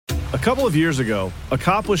A couple of years ago, a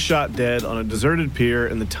cop was shot dead on a deserted pier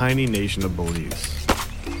in the tiny nation of Belize.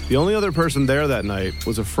 The only other person there that night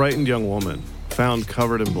was a frightened young woman, found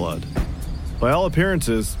covered in blood. By all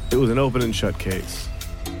appearances, it was an open and shut case.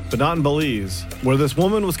 But not in Belize, where this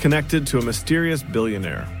woman was connected to a mysterious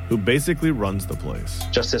billionaire who basically runs the place.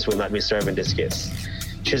 Justice will not be served in this case.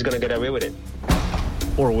 She's gonna get away with it.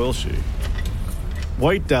 Or will she?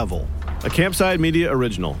 White Devil, a Campside Media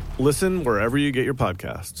original. Listen wherever you get your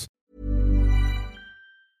podcasts.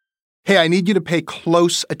 Hey, I need you to pay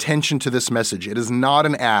close attention to this message. It is not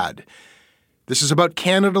an ad. This is about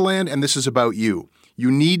Canadaland, and this is about you. You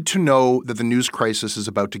need to know that the news crisis is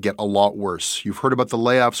about to get a lot worse. You've heard about the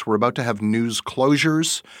layoffs. We're about to have news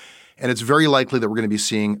closures, and it's very likely that we're going to be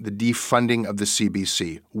seeing the defunding of the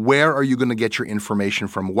CBC. Where are you going to get your information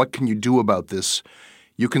from? What can you do about this?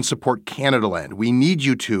 You can support Canadaland. We need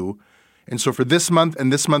you to. And so for this month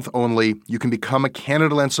and this month only, you can become a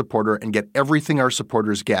Canadaland supporter and get everything our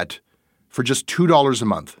supporters get for just $2 a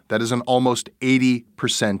month. That is an almost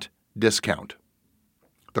 80% discount.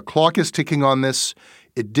 The clock is ticking on this.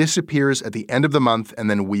 It disappears at the end of the month, and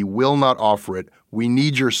then we will not offer it. We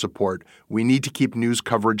need your support. We need to keep news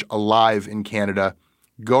coverage alive in Canada.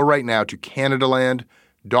 Go right now to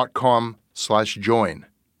canadaland.com/join.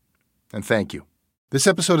 And thank you. This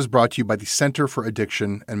episode is brought to you by the Centre for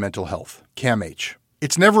Addiction and Mental Health, CAMH.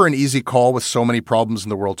 It's never an easy call with so many problems in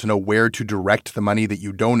the world to know where to direct the money that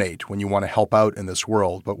you donate when you want to help out in this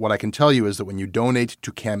world. But what I can tell you is that when you donate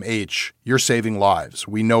to CAMH, you're saving lives.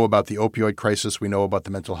 We know about the opioid crisis. We know about the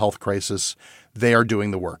mental health crisis. They are doing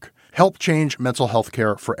the work. Help change mental health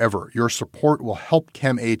care forever. Your support will help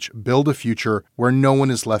CAMH build a future where no one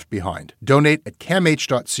is left behind. Donate at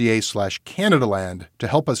camh.ca/Canadaland to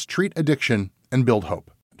help us treat addiction and build hope.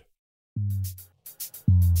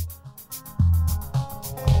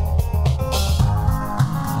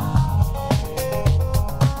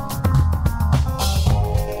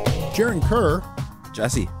 Jaron Kerr.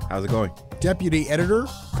 Jesse, how's it going? Deputy editor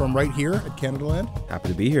from right here at Canadaland. Happy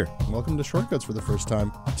to be here. Welcome to Shortcuts for the first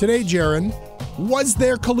time. Today, Jaron, was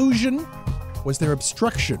there collusion? Was there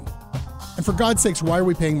obstruction? And for God's sakes, why are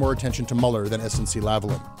we paying more attention to Mueller than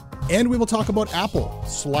SNC-Lavalin? And we will talk about Apple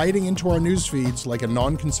sliding into our news feeds like a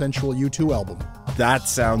non-consensual U2 album. That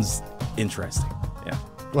sounds interesting. Yeah.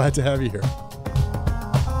 Glad to have you here.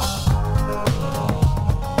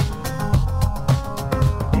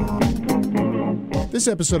 This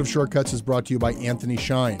episode of Shortcuts is brought to you by Anthony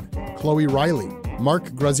Shine, Chloe Riley,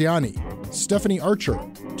 Mark Graziani, Stephanie Archer,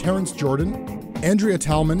 Terrence Jordan, Andrea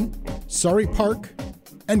Talman, Sari Park,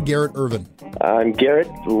 and Garrett Irvin. I'm Garrett,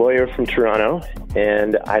 lawyer from Toronto,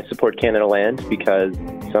 and I support Canadaland because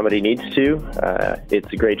somebody needs to. It's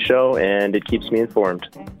a great show, and it keeps me informed.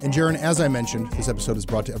 And Jaron, as I mentioned, this episode is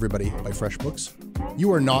brought to everybody by FreshBooks.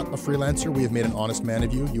 You are not a freelancer. We have made an honest man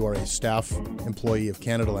of you. You are a staff employee of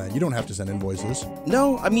Canadaland. You don't have to send invoices.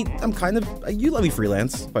 No, I mean, you let me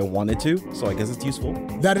freelance if I wanted to, so I guess it's useful.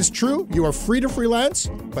 That is true. You are free to freelance,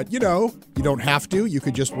 but you don't have to. You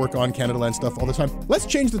could just work on Canadaland stuff all the time. Let's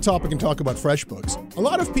change the topic and talk about FreshBooks. A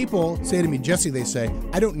lot of people say to me, Jesse, they say,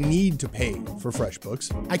 I don't need to pay for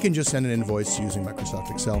FreshBooks. I can just send an invoice using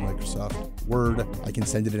Microsoft Excel, Microsoft Word. I can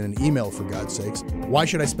send it in an email, for God's sakes. Why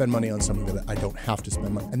should I spend money on something that I don't have to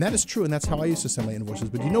spend money? And that is true, and that's how I used to send my invoices.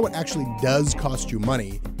 But you know what actually does cost you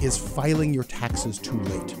money is filing your taxes too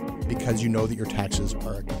late, because you know that your taxes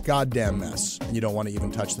are a goddamn mess and you don't want to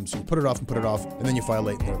even touch them. So you put it off, and then you file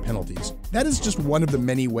late and there are penalties. That is just one of the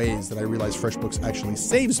many ways that I realize FreshBooks actually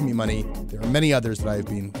saves me money. There are many others that I've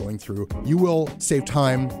been going through. You will save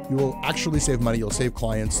time. You will actually save money. You'll save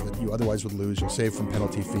clients that you otherwise would lose. You'll save from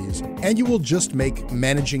penalty fees. And you will just make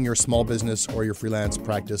managing your small business or your freelance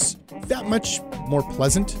practice that much more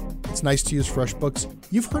pleasant. It's nice to use FreshBooks.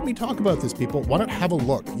 You've heard me talk about this, people. Why not have a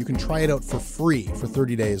look? You can try it out for free for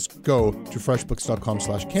 30 days. Go to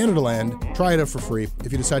freshbooks.com/Canadaland. Try it out for free.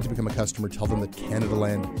 If you decide to become a customer, tell them that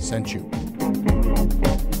Canadaland sent you.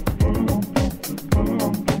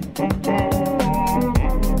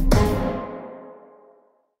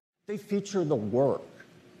 They feature the work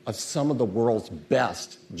of some of the world's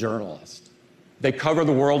best journalists. They cover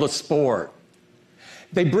the world of sport.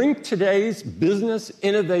 They bring today's business,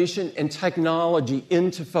 innovation, and technology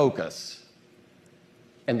into focus.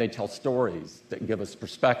 And they tell stories that give us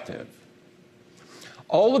perspective.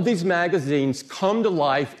 All of these magazines come to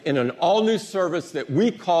life in an all-new service that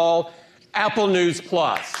we call Apple News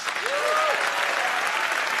Plus.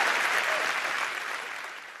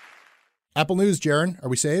 Apple News, Jaron, are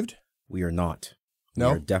we saved? We are not. No?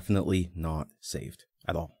 We are definitely not saved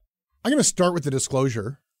at all. I'm going to start with the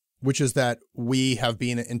disclosure which is that we have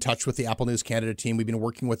been in touch with the Apple News Canada team. We've been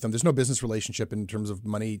working with them. There's no business relationship in terms of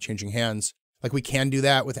money changing hands. Like we can do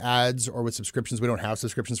that with ads or with subscriptions. We don't have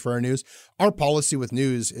subscriptions for our news. Our policy with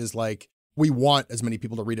news is like, we want as many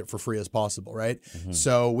people to read it for free as possible, right?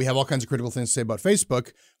 So we have all kinds of critical things to say about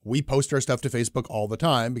Facebook. We post our stuff to Facebook all the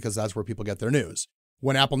time because that's where people get their news.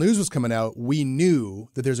 When Apple News was coming out, we knew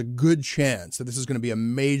that there's a good chance that this is going to be a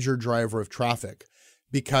major driver of traffic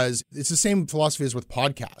because it's the same philosophy as with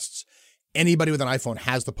podcasts. Anybody with an iPhone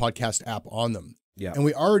has the podcast app on them. Yeah. And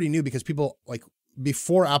we already knew because people like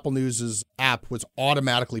before Apple News's app was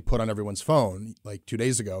automatically put on everyone's phone like 2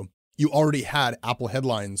 days ago, you already had Apple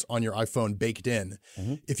headlines on your iPhone baked in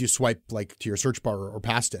if you swipe like to your search bar or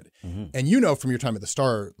past it. And you know from your time at the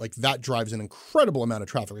Star, like that drives an incredible amount of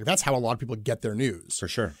traffic. Like that's how a lot of people get their news. For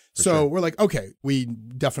sure. So we're like, okay, we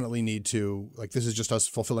definitely need to, like, this is just us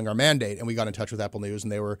fulfilling our mandate. And we got in touch with Apple News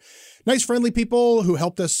and they were nice, friendly people who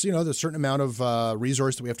helped us, you know, there's a certain amount of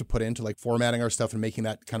resource that we have to put into like formatting our stuff and making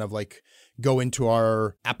that kind of like go into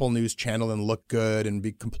our Apple News channel and look good and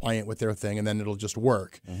be compliant with their thing. And then it'll just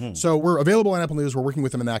work. So we're available on Apple News. We're working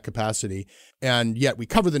with them in that capacity. And yet we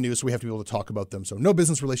cover the news. So we have to be able to talk about them. So no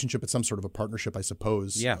business relationship. It's some sort of a partnership, I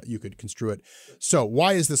suppose. Yeah. You could construe it. So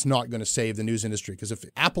why is this not going to save the news industry? Because if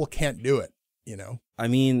Apple can't do it, you know? I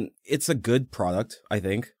mean, it's a good product, I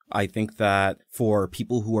think. I think that for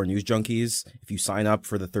people who are news junkies, if you sign up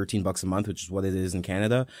for the $13 a month, which is what it is in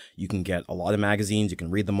Canada, you can get a lot of magazines. You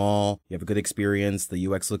can read them all. You have a good experience. The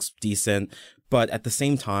UX looks decent. But at the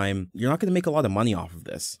same time, you're not going to make a lot of money off of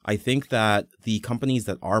this. I think that the companies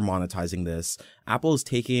that are monetizing this, Apple is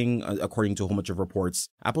taking, according to a whole bunch of reports,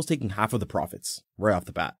 Apple's taking half of the profits right off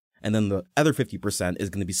the bat. And then the other 50% is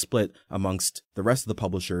going to be split amongst the rest of the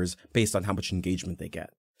publishers based on how much engagement they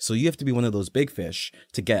get. So you have to be one of those big fish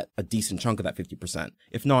to get a decent chunk of that 50%.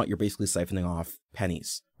 If not, you're basically siphoning off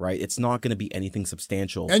pennies, right? It's not going to be anything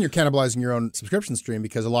substantial. And you're cannibalizing your own subscription stream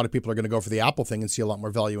because a lot of people are going to go for the Apple thing and see a lot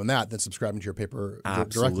more value in that than subscribing to your paper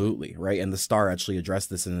directly. Absolutely, right? And the Star actually addressed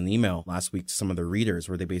this in an email last week to some of their readers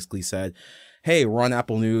where they basically said, hey, we're on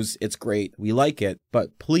Apple News. It's great. We like it.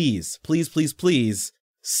 But please, please, please, please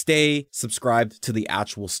stay subscribed to the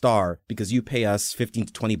actual Star because you pay us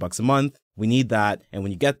 $15 to $20 a month. We need that. And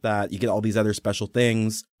when you get that, you get all these other special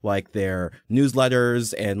things like their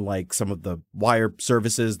newsletters and like some of the wire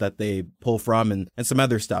services that they pull from and some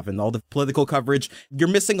other stuff and all the political coverage. You're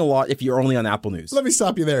missing a lot if you're only on Apple News. Let me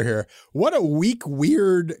stop you there here. What a weak,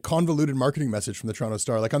 weird, convoluted marketing message from the Toronto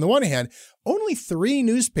Star. Like on the one hand, only 3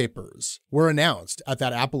 newspapers were announced at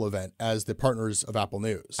that Apple event as the partners of Apple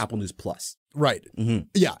News. Apple News Plus. Right.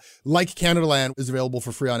 Yeah. Like Canada Land is available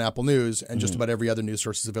for free on Apple News and just about every other news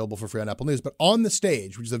source is available for free on Apple News. But on the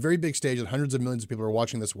stage, which is a very big stage that hundreds of millions of people are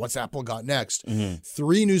watching this, what's Apple got next?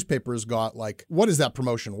 3 newspapers got like, what is that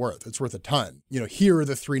promotion worth? It's worth a ton. You know, here are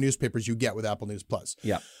the 3 newspapers you get with Apple News Plus.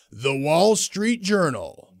 Yeah. The Wall Street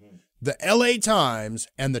Journal, the LA Times,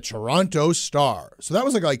 and the Toronto Star. So that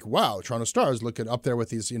was like, wow, Toronto Star is looking up there with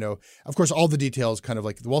these, you know, of course, all the details kind of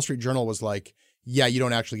like the Wall Street Journal was like, yeah, you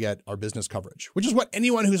don't actually get our business coverage, which is what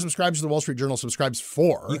anyone who subscribes to the Wall Street Journal subscribes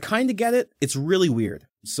for. You kind of get it. It's really weird.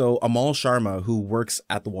 So Amal Sharma, who works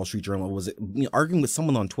at the Wall Street Journal, was arguing with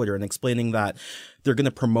someone on Twitter and explaining that they're going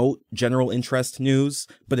to promote general interest news.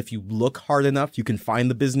 But if you look hard enough, you can find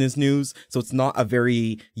the business news. So it's not a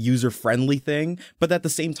very user-friendly thing. But at the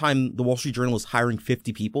same time, the Wall Street Journal is hiring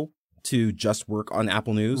 50 people to just work on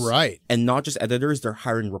Apple News. Right. And not just editors, they're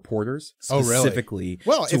hiring reporters specifically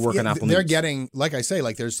to work on Apple News. They're getting, like I say,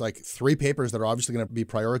 like there's like 3 papers that are obviously going to be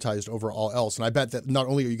prioritized over all else. And I bet that not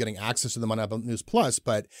only are you getting access to them on Apple News Plus,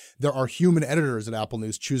 but there are human editors at Apple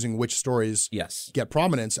News choosing which stories get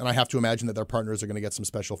prominence. And I have to imagine that their partners are going to get some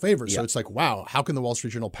special favors. So it's like, wow, how can the Wall Street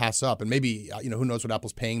Journal pass up? And maybe, you know, who knows what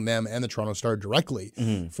Apple's paying them and the Toronto Star directly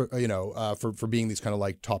for, you know, for being these kind of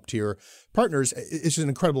like top tier partners. It's just an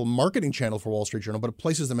incredible marketing channel for Wall Street Journal, but it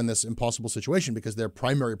places them in this impossible situation because their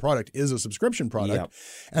primary product is a subscription product.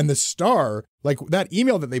 And the Star, like that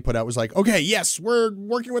email that they put out was like, okay, yes, we're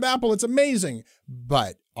working with Apple. It's amazing.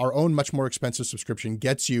 But our own much more expensive subscription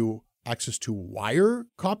gets you access to wire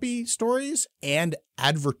copy stories and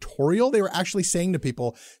advertorial. They were actually saying to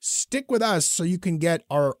people, stick with us so you can get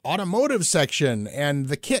our automotive section and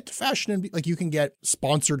the kit fashion and like you can get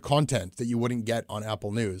sponsored content that you wouldn't get on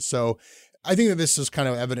Apple News. So I think that this is kind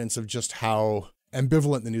of evidence of just how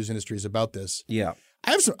ambivalent the news industry is about this. Yeah. I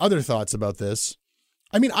have some other thoughts about this.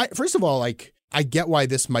 I mean, first of all, like I get why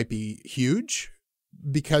this might be huge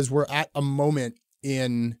because we're at a moment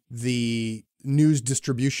in the news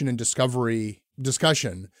distribution and discovery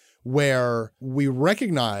discussion where we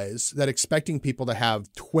recognize that expecting people to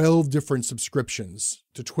have 12 different subscriptions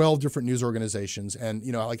to 12 different news organizations and,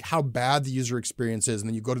 like how bad the user experience is. And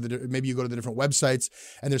then you go to maybe you go to the different websites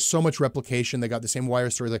and there's so much replication. They got the same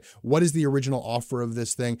wire story. Like, what is the original offer of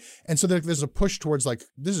this thing? And so there's a push towards like,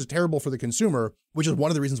 this is terrible for the consumer, which is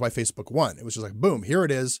one of the reasons why Facebook won. It was just like, boom, here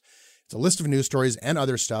it is. It's a list of news stories and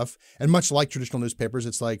other stuff. And much like traditional newspapers,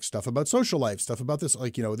 it's like stuff about social life, stuff about this,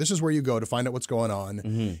 like, this is where you go to find out what's going on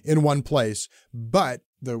in one place. But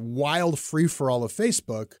the wild free-for-all of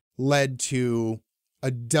Facebook led to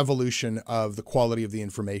a devolution of the quality of the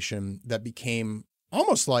information that became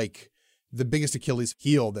almost like the biggest Achilles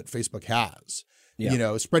heel that Facebook has.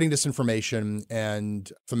 Yeah. Spreading disinformation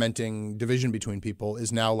and fomenting division between people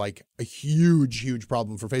is now like a huge, huge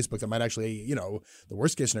problem for Facebook that might actually, the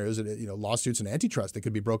worst case scenario is, lawsuits and antitrust that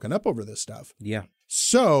could be broken up over this stuff. Yeah.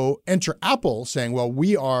 So enter Apple saying, well,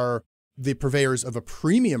 we are the purveyors of a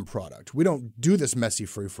premium product. We don't do this messy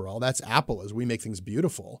free-for-all. That's Apple, as we make things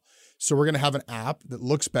beautiful. So we're going to have an app that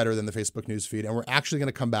looks better than the Facebook newsfeed, and we're actually going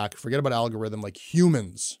to come back, forget about algorithm, like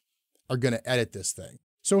humans are going to edit this thing.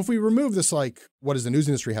 So if we remove this, like, what does the news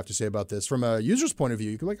industry have to say about this? From a user's point of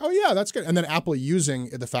view, you can be like, oh yeah, that's good. And then Apple using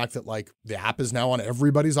the fact that like the app is now on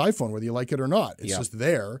everybody's iPhone, whether you like it or not. It's just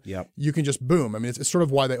there. Yep. You can just boom. I mean, it's sort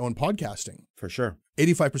of why they own podcasting. For sure.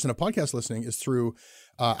 85% of podcast listening is through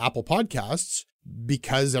Apple Podcasts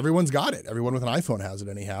because everyone's got it. Everyone with an iPhone has it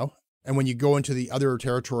anyhow. And when you go into the other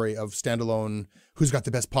territory of standalone, who's got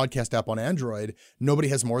the best podcast app on Android, nobody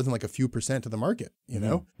has more than like a few percent of the market,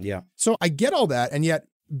 know? Yeah. So I get all that. And yet,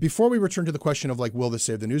 before we return to the question of like, will this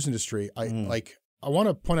save the news industry? I want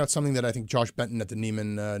to point out something that I think Josh Benton at the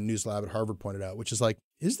Nieman News Lab at Harvard pointed out, which is like,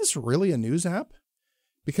 is this really a news app?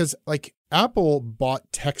 Because like Apple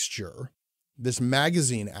bought Texture, this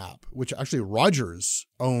magazine app, which actually Rogers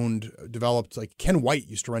developed, like Ken White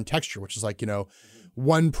used to run Texture, which is like,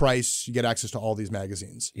 one price, you get access to all these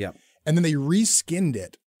magazines. Yeah. And then they reskinned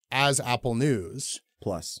it as Apple News.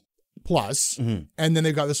 Plus. And then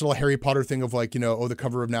they've got this little Harry Potter thing of like, the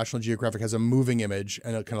cover of National Geographic has a moving image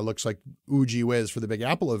and it kind of looks like ooh gee whiz for the big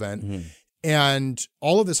Apple event. And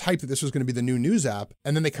all of this hype that this was going to be the new news app.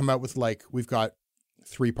 And then they come out with like, we've got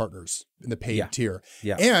 3 partners in the paid tier.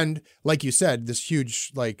 Yeah. And like you said, this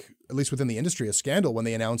huge, like, at least within the industry, a scandal when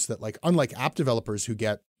they announced that like, unlike app developers who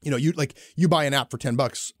get, you buy an app for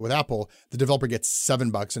 $10 with Apple, the developer gets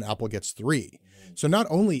 $7 and Apple gets $3. So not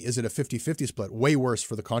only is it a 50-50 split, way worse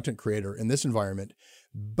for the content creator in this environment,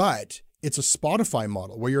 but it's a Spotify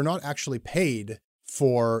model where you're not actually paid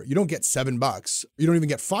you don't get $7. You don't even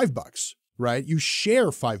get $5. Right? You share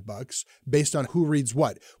 $5 based on who reads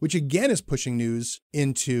what, which again is pushing news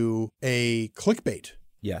into a clickbait.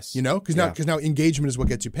 Yes. Because now engagement is what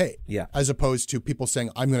gets you paid. Yeah. As opposed to people saying,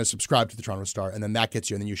 I'm going to subscribe to the Toronto Star, and then that gets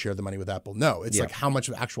you, and then you share the money with Apple. No, it's like how much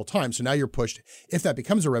of actual time. So now you're pushed, if that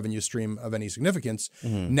becomes a revenue stream of any significance,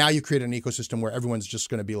 now you create an ecosystem where everyone's just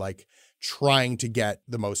going to be like trying to get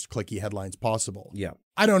the most clicky headlines possible. Yeah.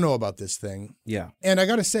 I don't know about this thing. Yeah. And I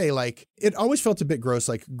got to say, like, it always felt a bit gross,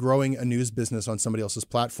 like growing a news business on somebody else's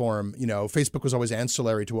platform. Facebook was always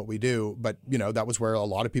ancillary to what we do, but, that was where a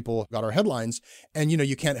lot of people got our headlines. And,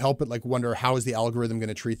 you can't help but like wonder, how is the algorithm going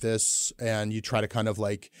to treat this? And you try to kind of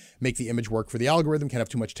like make the image work for the algorithm, can't have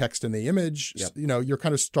too much text in the image. Yep. You're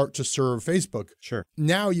kind of start to serve Facebook. Sure.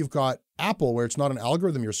 Now you've got Apple, where it's not an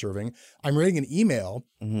algorithm you're serving. I'm writing an email.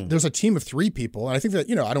 There's a team of 3 people. And I think that,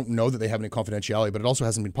 I don't know that they have any confidentiality, but it also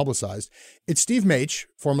hasn't been publicized. It's Steve Maich,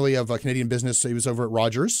 formerly of Canadian Business. He was over at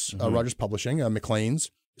Rogers, Rogers Publishing,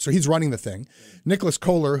 Maclean's. So he's running the thing. Nicholas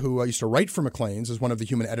Kohler, who used to write for Maclean's, is one of the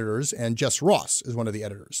human editors, and Jess Ross is one of the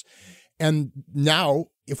editors. And now,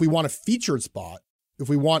 if we want a featured spot, if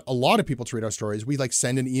we want a lot of people to read our stories, we like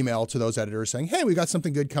send an email to those editors saying, hey, we got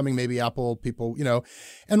something good coming, maybe Apple people,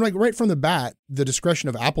 and like right from the bat, the discretion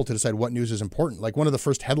of Apple to decide what news is important. Like one of the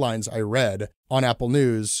first headlines I read on Apple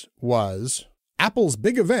News was, Apple's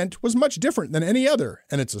big event was much different than any other,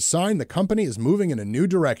 and it's a sign the company is moving in a new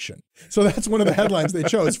direction. So that's one of the headlines they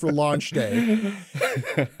chose for launch day.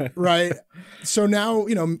 Right? So now,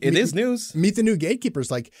 it is news. Meet the new gatekeepers.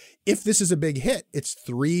 Like, if this is a big hit, it's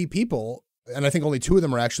 3 people. And I think only 2 of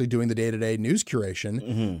them are actually doing the day-to-day news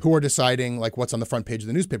curation, who are deciding like what's on the front page of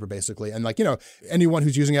the newspaper, basically. And like, anyone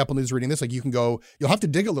who's using Apple News reading this, like you'll have to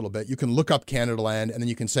dig a little bit. You can look up Canada Land and then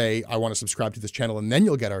you can say, I want to subscribe to this channel, and then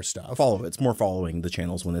you'll get our stuff. Follow it. It's more following the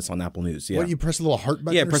channels when it's on Apple News. Yeah. What, you press a little heart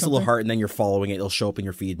button? Yeah, press a little heart and then you're following it. It'll show up in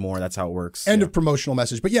your feed more. That's how it works. End of promotional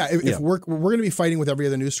message. But if we're going to be fighting with every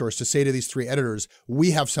other news source to say to these 3 editors,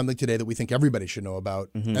 we have something today that we think everybody should know about.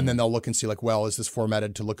 And then they'll look and see like, well, is this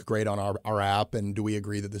formatted to look great on our our app, and do we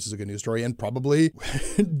agree that this is a good news story? And probably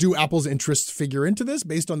do Apple's interests figure into this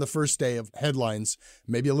based on the first day of headlines?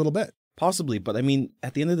 Maybe a little bit. Possibly, but I mean,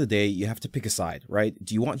 at the end of the day, you have to pick a side, right?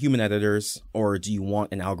 Do you want human editors or do you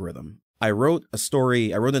want an algorithm? I wrote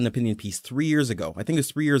an opinion piece 3 years ago. I think it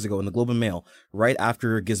was 3 years ago in the Globe and Mail, right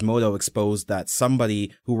after Gizmodo exposed that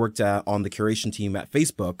somebody who worked on the curation team at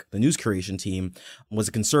Facebook, the news curation team, was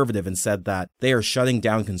a conservative and said that they are shutting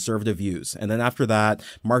down conservative views. And then after that,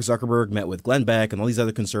 Mark Zuckerberg met with Glenn Beck and all these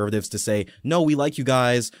other conservatives to say, no, we like you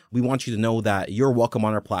guys. We want you to know that you're welcome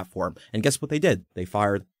on our platform. And guess what they did? They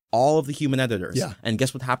fired all of the human editors. Yeah. And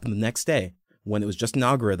guess what happened the next day? When it was just an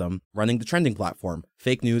algorithm running the trending platform,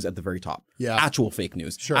 fake news at the very top. Yeah. Actual fake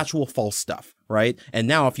news, Sure. Actual false stuff, right? And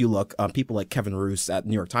now if you look, people like Kevin Roose at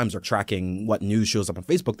New York Times are tracking what news shows up on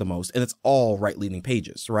Facebook the most, and it's all right-leaning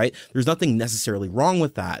pages, right? There's nothing necessarily wrong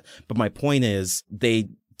with that. But my point is they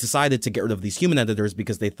decided to get rid of these human editors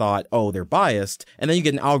because they thought, oh, they're biased. And then you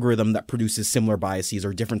get an algorithm that produces similar biases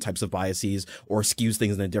or different types of biases or skews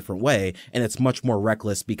things in a different way. And it's much more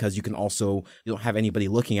reckless because you don't have anybody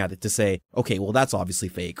looking at it to say, okay, well, that's obviously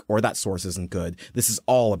fake or that source isn't good. This is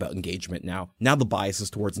all about engagement now. Now the bias is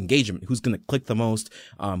towards engagement. Who's going to click the most?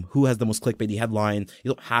 Who has the most clickbaity headline?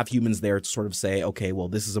 You don't have humans there to sort of say, okay, well,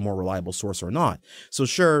 this is a more reliable source or not. So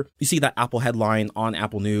sure, you see that Apple headline on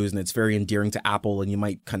Apple News and it's very endearing to Apple and you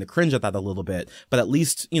might kind of cringe at that a little bit, but at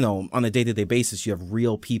least, on a day-to-day basis, you have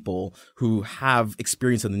real people who have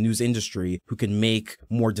experience in the news industry who can make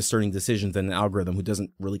more discerning decisions than an algorithm who doesn't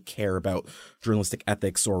really care about journalistic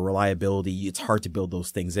ethics or reliability. It's hard to build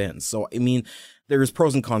those things in. So, I mean, there's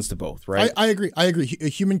pros and cons to both, right? I agree.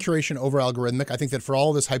 Human curation over algorithmic. I think that for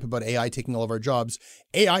all this hype about AI taking all of our jobs,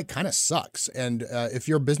 AI kind of sucks. And if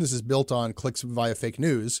your business is built on clicks via fake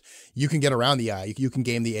news, you can get around the AI. You can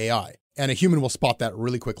game the AI. And a human will spot that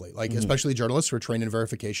really quickly, especially journalists who are trained in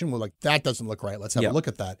verification. We're like, that doesn't look right. Let's have a look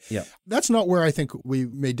at that. Yeah. That's not where I think we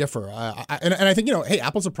may differ. And I think, hey,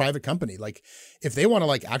 Apple's a private company. Like, if they want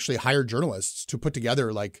to actually hire journalists to put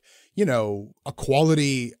together a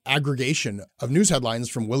quality aggregation of news headlines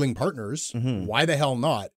from willing partners, why the hell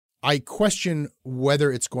not? I question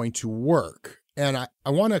whether it's going to work. And I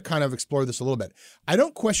want to kind of explore this a little bit. I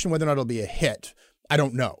don't question whether or not it'll be a hit. I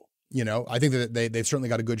don't know. I think that they've certainly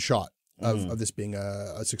got a good shot of this being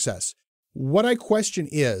a success. What I question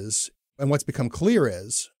is, and what's become clear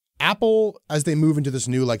is, Apple, as they move into this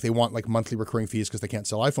new, they want monthly recurring fees because they can't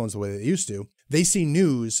sell iPhones the way they used to, they see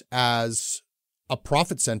news as a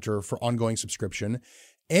profit center for ongoing subscription.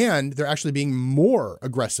 And they're actually being more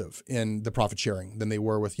aggressive in the profit sharing than they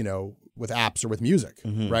were with apps or with music,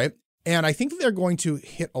 right? And I think that they're going to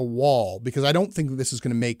hit a wall because I don't think that this is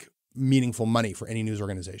going to make meaningful money for any news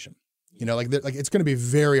organization. It's going to be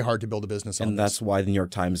very hard to build a business on this. And that's why the New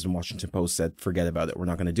York Times and Washington Post said, forget about it. We're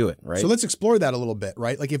not going to do it, right? So let's explore that a little bit,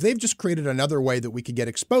 right? If they've just created another way that we could get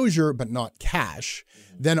exposure but not cash,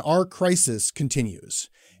 then our crisis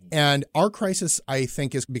continues. And our crisis, I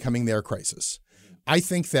think, is becoming their crisis. I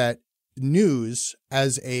think that news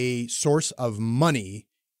as a source of money,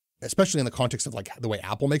 especially in the context of the way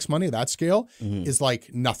Apple makes money at that scale, is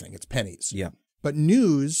nothing. It's pennies. Yeah. But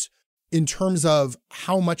news, in terms of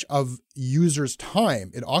how much of users'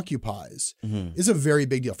 time it occupies, is a very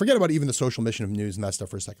big deal. Forget about even the social mission of news and that stuff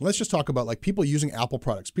for a second. Let's just talk about people using Apple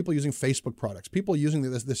products, people using Facebook products, people using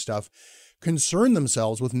this stuff, concern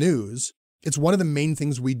themselves with news. It's one of the main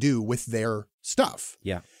things we do with their stuff.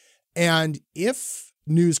 Yeah. And if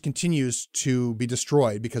news continues to be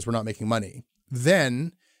destroyed because we're not making money,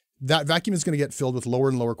 then that vacuum is going to get filled with lower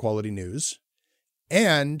and lower quality news.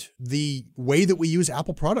 And the way that we use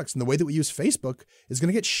Apple products and the way that we use Facebook is going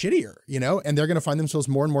to get shittier, and they're going to find themselves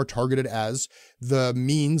more and more targeted as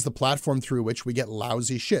the platform through which we get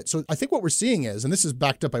lousy shit. So I think what we're seeing is, and this is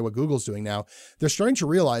backed up by what Google's doing now, they're starting to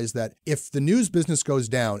realize that if the news business goes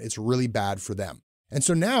down, it's really bad for them. And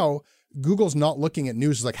so now Google's not looking at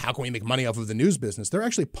news as how can we make money off of the news business? They're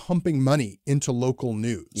actually pumping money into local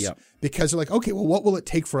news. Yeah. Because they're okay, well, what will it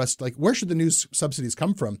take for us? Where should the news subsidies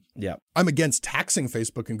come from? Yeah. I'm against taxing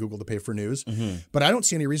Facebook and Google to pay for news, but I don't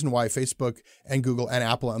see any reason why Facebook and Google and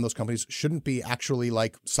Apple and those companies shouldn't be actually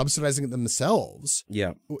subsidizing it themselves.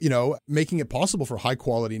 Yeah. Making it possible for high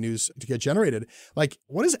quality news to get generated.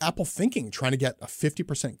 What is Apple thinking trying to get a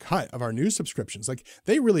 50% cut of our news subscriptions?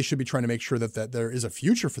 They really should be trying to make sure that there is a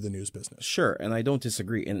future for the news business. Sure. And I don't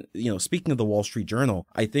disagree. And, speaking of the Wall Street Journal,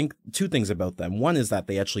 I think two things about them. One is that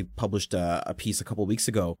they actually published a piece a couple of weeks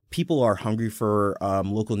ago. People are hungry for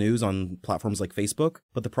local news on platforms like Facebook,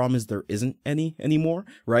 but the problem is there isn't any anymore,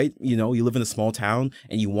 right? You live in a small town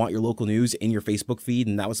and you want your local news in your Facebook feed,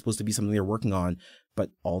 and that was supposed to be something they're working on.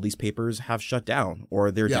 But all these papers have shut down,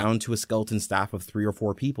 or they're down to a skeleton staff of 3 or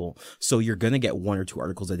 4 people. So you're going to get 1 or 2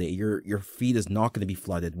 articles a day. Your feed is not going to be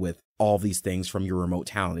flooded with all these things from your remote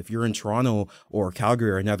town. If you're in Toronto or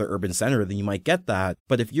Calgary or another urban center, then you might get that.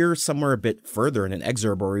 But if you're somewhere a bit further in an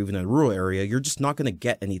exurb or even a rural area, you're just not going to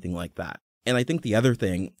get anything like that. And I think the other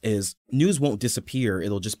thing is news won't disappear.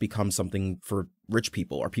 It'll just become something for rich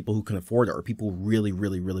people or people who can afford it or people who really,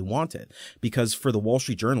 really, really want it. Because for the Wall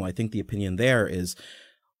Street Journal, I think the opinion there is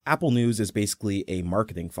Apple News is basically a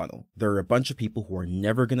marketing funnel. There are a bunch of people who are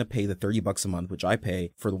never going to pay the $30 a month, which I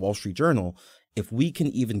pay for the Wall Street Journal. If we can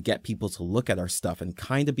even get people to look at our stuff and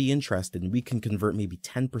kind of be interested, and we can convert maybe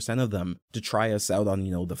 10% of them to try us out on,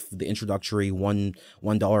 the introductory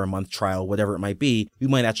 $1 a month trial, whatever it might be, we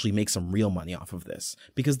might actually make some real money off of this,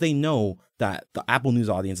 because they know that the Apple News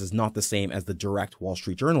audience is not the same as the direct Wall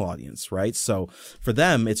Street Journal audience, right? So for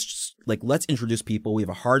them, it's just like, let's introduce people. We have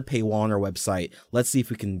a hard paywall on our website. Let's see if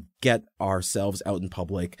we can get ourselves out in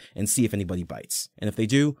public and see if anybody bites. And if they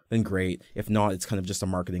do, then great. If not, it's kind of just a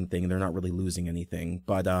marketing thing and they're not really losing anything.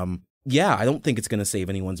 But yeah, I don't think it's going to save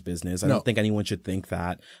anyone's business. I don't think anyone should think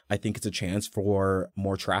that. I think it's a chance for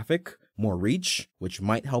more traffic, more reach, which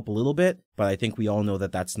might help a little bit. But I think we all know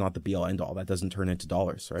that that's not the be all end all. That doesn't turn into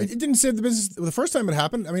dollars, right? It didn't save the business the first time it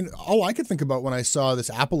happened. I mean, all I could think about when I saw this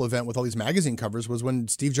Apple event with all these magazine covers was when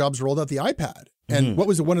Steve Jobs rolled out the iPad. And what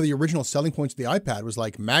was one of the original selling points of the iPad was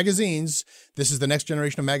like, magazines, this is the next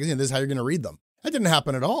generation of magazines. This is how you're going to read them. That didn't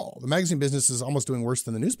happen at all. The magazine business is almost doing worse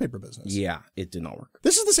than the newspaper business. Yeah, it did not work.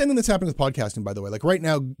 This is the same thing that's happening with podcasting, by the way. Like right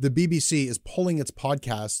now, the BBC is pulling its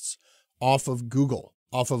podcasts off of Google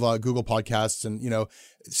Podcasts and,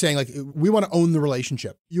 saying like, we want to own the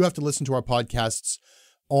relationship. You have to listen to our podcasts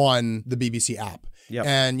on the BBC app. Yep.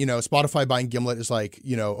 And, Spotify buying Gimlet is like,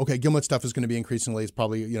 okay, Gimlet stuff is going to be increasingly, it's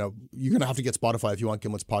probably, you're going to have to get Spotify if you want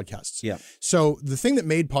Gimlet's podcasts. Yeah. So the thing that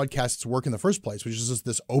made podcasts work in the first place, which is just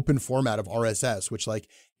this open format of RSS, which like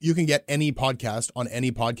you can get any podcast on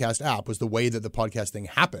any podcast app, was the way that the podcast thing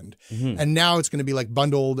happened. And now it's going to be like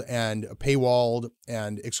bundled and paywalled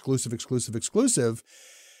and exclusive.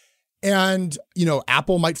 And,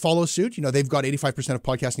 Apple might follow suit. They've got 85% of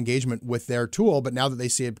podcast engagement with their tool, but now that they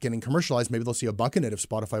see it getting commercialized, maybe they'll see a buck in it if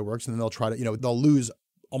Spotify works, and then they'll try to, they'll lose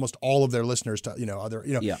almost all of their listeners to,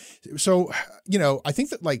 Yeah. So, I think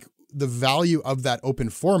that like the value of that open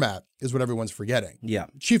format is what everyone's forgetting. Yeah.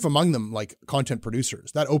 Chief among them, like content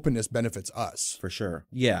producers. That openness benefits us. For sure.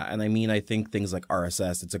 Yeah. And I mean, I think things like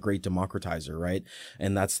RSS, it's a great democratizer, right?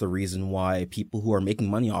 And that's the reason why people who are making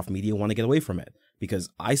money off media want to get away from it. Because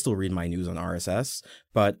I still read my news on RSS,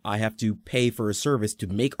 but I have to pay for a service to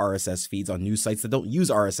make RSS feeds on news sites that don't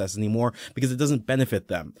use RSS anymore because it doesn't benefit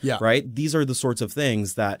them, right? These are the sorts of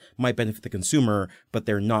things that might benefit the consumer, but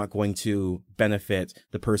they're not going to benefit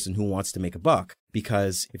the person who wants to make a buck.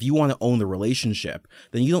 Because if you want to own the relationship,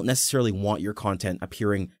 then you don't necessarily want your content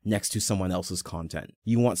appearing next to someone else's content.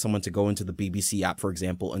 You want someone to go into the BBC app, for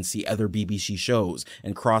example, and see other BBC shows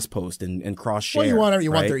and cross-post and cross-share. Well,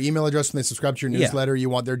 you want their email address when they subscribe to your newsletter. You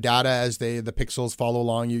want their data as the pixels follow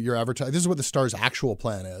along your advertising. This is what the Star's actual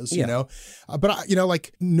plan is, But,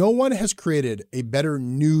 like no one has created a better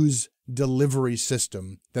news delivery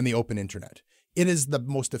system than the open internet. It is the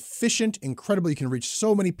most efficient, incredible. You can reach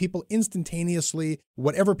so many people instantaneously.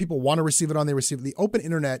 Whatever people want to receive it on, they receive it. The open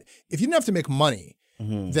internet, if you didn't have to make money,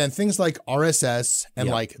 then things like RSS and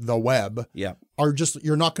like the web are just,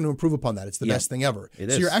 you're not going to improve upon that. It's the best thing ever.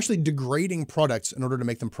 So you're actually degrading products in order to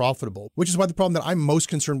make them profitable, which is why the problem that I'm most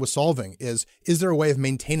concerned with solving is there a way of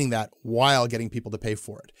maintaining that while getting people to pay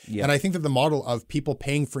for it? And I think that the model of people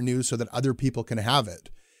paying for news so that other people can have it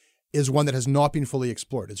is one that has not been fully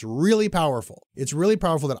explored. It's really powerful. It's really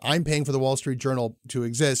powerful that I'm paying for the Wall Street Journal to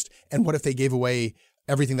exist. And what if they gave away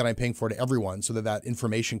everything that I'm paying for to everyone so that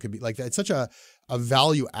information could be like that? It's such a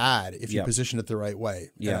value add if you position it the right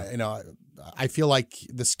way. Yeah. And, I feel like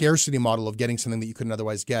the scarcity model of getting something that you couldn't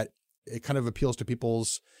otherwise get, it kind of appeals to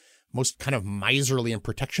people's most kind of miserly and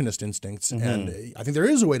protectionist instincts. And I think there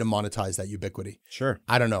is a way to monetize that ubiquity. Sure.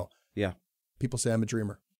 I don't know. Yeah. People say I'm a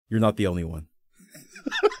dreamer. You're not the only one.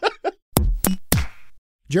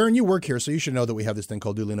 Jaron, you work here, so you should know that we have this thing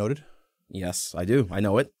called Duly Noted. Yes, I do. I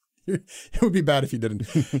know it. It would be bad if you didn't.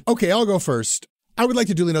 Okay, I'll go first. I would like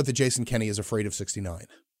to duly note that Jason Kenney is afraid of 69.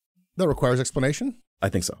 That requires explanation? I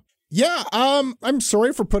think so. Yeah, I'm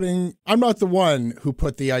sorry for I'm not the one who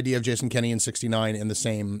put the idea of Jason Kenney in 69 in the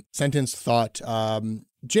same sentence, thought,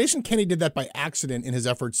 Jason Kenney did that by accident in his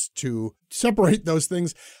efforts to separate those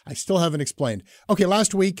things. I still haven't explained. Okay,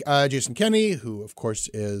 last week, Jason Kenney, who of course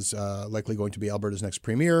is likely going to be Alberta's next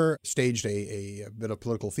premier, staged a bit of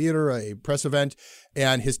political theater, a press event,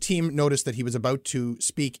 and his team noticed that he was about to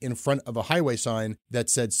speak in front of a highway sign that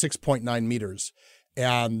said 6.9 meters.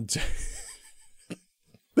 And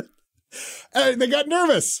they got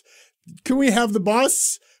nervous. Can we have the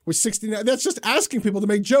boss with 69? That's just asking people to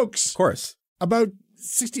make jokes. Of course. About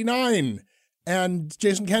 69 and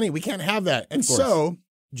Jason Kenney. We can't have that. And so,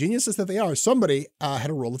 geniuses that they are, somebody had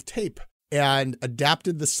a roll of tape and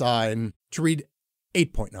adapted the sign to read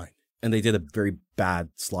 8.9. And they did a very bad,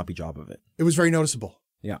 sloppy job of it. It was very noticeable.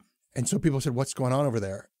 Yeah. And so people said, what's going on over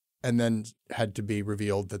there? And then had to be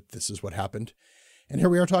revealed that this is what happened. And here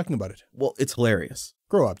we are talking about it. Well, it's hilarious.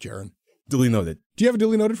 Grow up, Jaron. Duly noted. Do you have a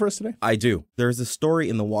duly noted for us today? I do. There's a story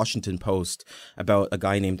in the Washington Post about a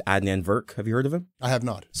guy named Adnan Virk. Have you heard of him? I have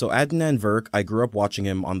not. So Adnan Virk, I grew up watching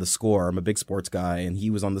him on The Score. I'm a big sports guy, and he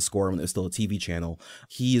was on The Score when it was still a TV channel.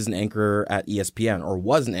 He is an anchor at ESPN, or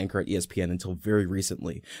was an anchor at ESPN until very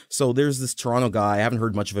recently. So there's this Toronto guy. I haven't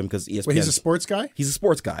heard much of him because ESPN... Wait, he's a sports guy? He's a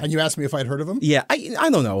sports guy. And you asked me if I'd heard of him? Yeah, I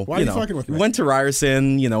don't know. Why are you fucking with me? Went to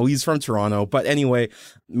Ryerson, he's from Toronto. But anyway,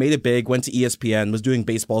 made it big, went to ESPN, was doing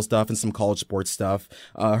baseball stuff and some college sports stuff.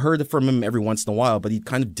 Heard from him every once in a while, but he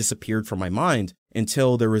kind of disappeared from my mind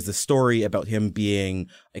until there was this story about him being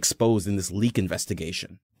exposed in this leak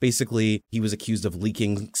investigation. Basically, he was accused of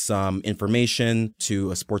leaking some information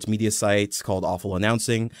to a sports media site called Awful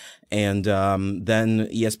Announcing, and then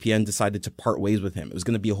ESPN decided to part ways with him. It was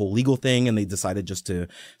going to be a whole legal thing, and they decided just to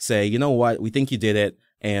say, you know what, we think you did it,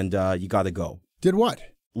 and you got to go. Did what?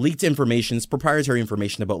 Leaked information, it's proprietary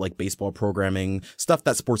information about like baseball programming, stuff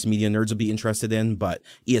that sports media nerds would be interested in, but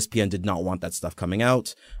ESPN did not want that stuff coming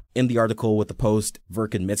out. In the article with the Post,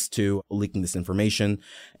 Virk admits to leaking this information,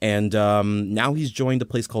 and now he's joined a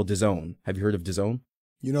place called DAZN. Have you heard of DAZN?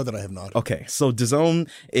 You know that I have not. Okay, so DAZN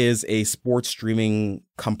is a sports streaming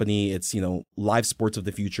company. It's, live sports of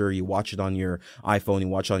the future. You watch it on your iPhone, you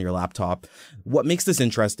watch it on your laptop. What makes this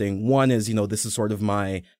interesting, one is, this is sort of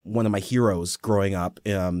one of my heroes growing up,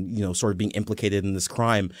 sort of being implicated in this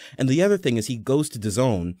crime. And the other thing is he goes to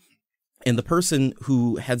DAZN, and the person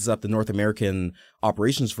who heads up the North American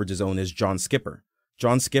operations for DAZN is John Skipper.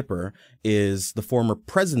 John Skipper is the former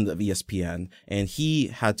president of ESPN, and he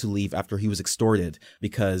had to leave after he was extorted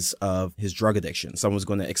because of his drug addiction. Someone was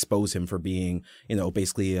going to expose him for being,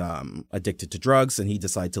 basically addicted to drugs, and he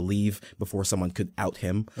decided to leave before someone could out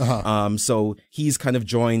him. So he's kind of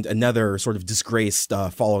joined another sort of disgraced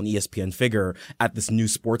fallen ESPN figure at this new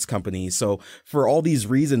sports company. So for all these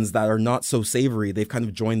reasons that are not so savory, they've kind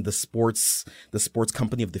of joined the sports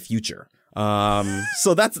company of the future.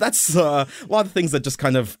 So that's a lot of things that just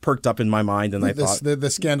kind of perked up in my mind, and I thought the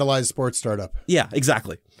scandalized sports startup. Yeah,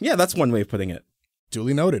 exactly. Yeah, that's one way of putting it.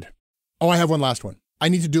 Duly noted. Oh, I have one last one. I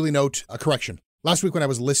need to duly note a correction. Last week when I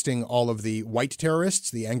was listing all of the white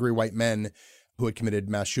terrorists, the angry white men who had committed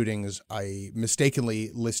mass shootings, I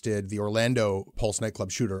mistakenly listed the Orlando Pulse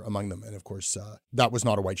nightclub shooter among them, and of course that was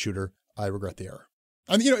not a white shooter. I regret the error.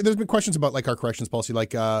 And there's been questions about like our corrections policy,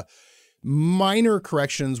 like minor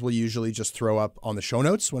corrections will usually just throw up on the show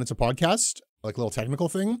notes when it's a podcast, like a little technical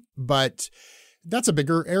thing. But that's a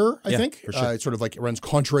bigger error, I think. For sure. It sort of like runs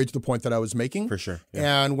contrary to the point that I was making. For sure.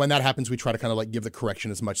 Yeah. And when that happens, we try to kind of like give the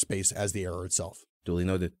correction as much space as the error itself. Duly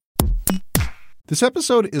noted. This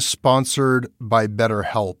episode is sponsored by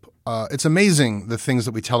BetterHelp. It's amazing the things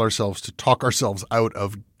that we tell ourselves to talk ourselves out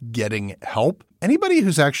of getting help. Anybody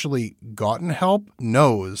who's actually gotten help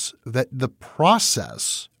knows that the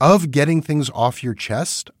process of getting things off your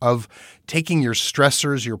chest, of taking your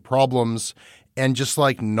stressors, your problems, and just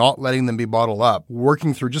like not letting them be bottled up,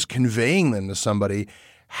 working through just conveying them to somebody,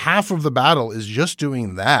 half of the battle is just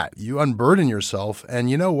doing that. You unburden yourself. And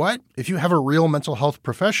you know what? If you have a real mental health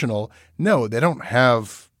professional, no, they don't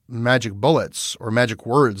have magic bullets or magic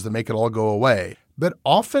words that make it all go away. But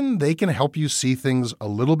often they can help you see things a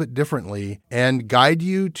little bit differently and guide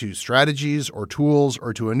you to strategies or tools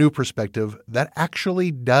or to a new perspective that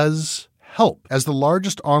actually does help. As the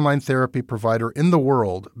largest online therapy provider in the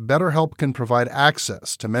world, BetterHelp can provide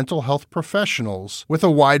access to mental health professionals with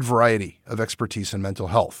a wide variety of expertise in mental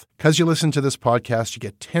health. Because you listen to this podcast, you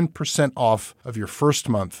get 10% off of your first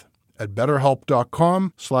month at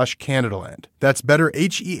betterhelp.com/Canadaland. That's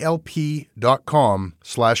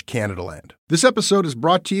betterhelp.com/Canadaland. This episode is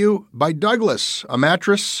brought to you by Douglas, a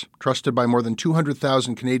mattress trusted by more than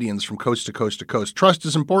 200,000 Canadians from coast to coast to coast. Trust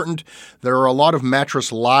is important. There are a lot of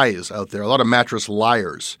mattress lies out there, a lot of mattress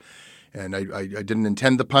liars. And I didn't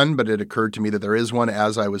intend the pun, but it occurred to me that there is one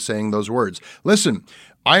as I was saying those words. Listen,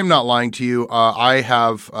 I am not lying to you. I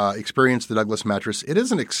have experienced the Douglas mattress. It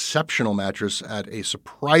is an exceptional mattress at a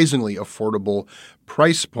surprisingly affordable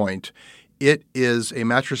price point. It is a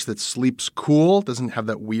mattress that sleeps cool, doesn't have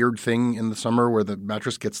that weird thing in the summer where the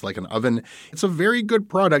mattress gets like an oven. It's a very good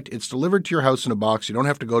product. It's delivered to your house in a box. You don't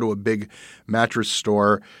have to go to a big mattress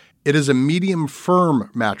store. It is a medium firm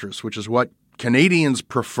mattress, which is what Canadians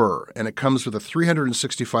prefer, and it comes with a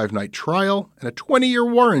 365-night trial and a 20-year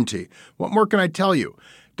warranty. What more can I tell you?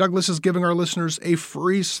 Douglas is giving our listeners a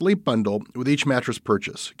free sleep bundle with each mattress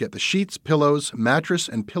purchase. Get the sheets, pillows, mattress,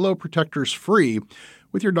 and pillow protectors free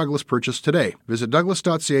with your Douglas purchase today. Visit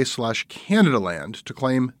douglas.ca/Canadaland to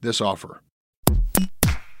claim this offer.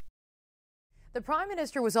 The Prime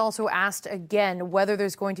Minister was also asked again whether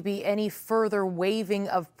there's going to be any further waiving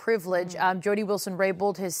of privilege. Jody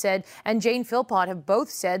Wilson-Raybould has said, and Jane Philpott have both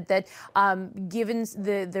said that given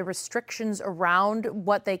the restrictions around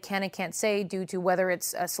what they can and can't say due to whether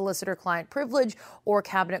it's a solicitor-client privilege or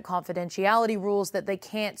cabinet confidentiality rules, that they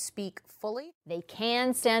can't speak fully. They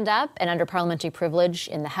can stand up and under parliamentary privilege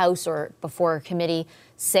in the House or before a committee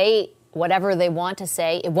say whatever they want to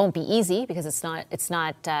say. It won't be easy because it's not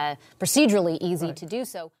procedurally easy to do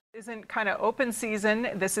so. Isn't kind of open season.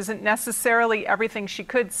 This isn't necessarily everything she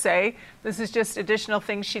could say. This is just additional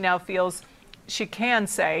things she now feels she can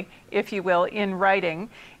say, if you will, in writing.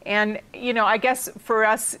 And, you know, I guess for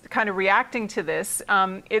us kind of reacting to this,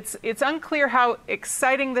 it's unclear how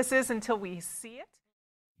exciting this is until we see it.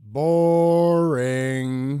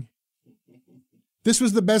 Boring. This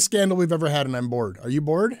was the best scandal we've ever had, and I'm bored. Are you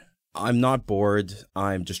bored? I'm not bored.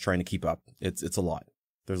 I'm just trying to keep up. It's a lot.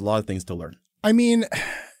 There's a lot of things to learn. I mean,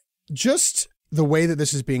 just the way that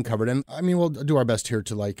this is being covered, and I mean, we'll do our best here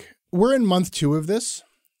to we're in month 2 of this,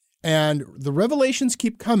 and the revelations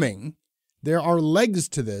keep coming. There are legs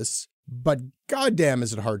to this, but goddamn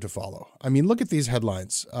is it hard to follow. I mean, look at these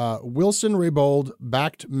headlines. Wilson-Raybould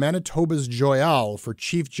backed Manitoba's Joyal for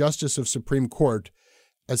Chief Justice of Supreme Court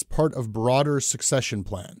as part of broader succession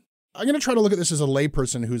plan. I'm going to try to look at this as a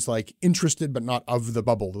layperson who's interested but not of the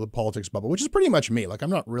bubble, the politics bubble, which is pretty much me. I'm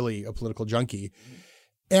not really a political junkie.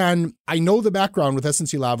 And I know the background with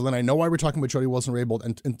SNC-Lavalin. I know why we're talking about Jody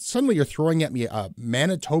Wilson-Raybould. And suddenly you're throwing at me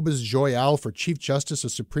Manitoba's Joyal for Chief Justice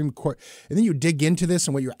of Supreme Court. And then you dig into this,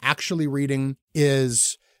 and what you're actually reading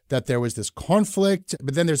is that there was this conflict,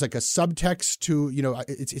 but then there's a subtext to,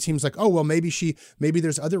 it seems like, oh, well, maybe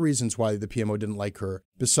there's other reasons why the PMO didn't like her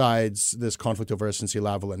besides this conflict over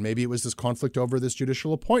SNC-Lavalin. Maybe it was this conflict over this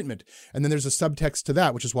judicial appointment. And then there's a subtext to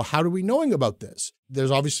that, which is, well, how are we knowing about this?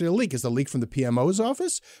 There's obviously a leak. Is the leak from the PMO's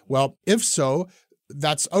office? Well, if so,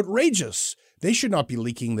 that's outrageous. They should not be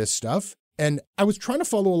leaking this stuff. And I was trying to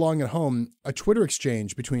follow along at home a Twitter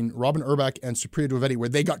exchange between Robin Urbach and Supriya Dwivedi where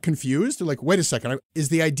they got confused. They're like, wait a second, is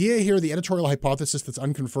the idea here, the editorial hypothesis that's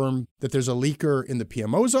unconfirmed, that there's a leaker in the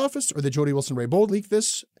PMO's office, or that Jody Wilson-Raybould leaked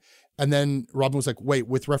this? And then Robin was like, wait,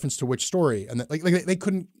 with reference to which story? And they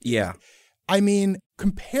couldn't. Yeah. I mean,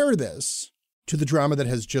 compare this to the drama that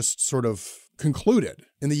has just sort of concluded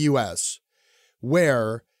in the US,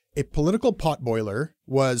 where a political potboiler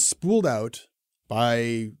was spooled out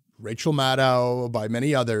by Rachel Maddow, by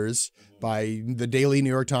many others, by the Daily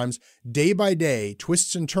New York Times, day by day,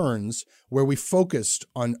 twists and turns where we focused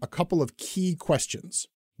on a couple of key questions.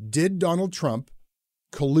 Did Donald Trump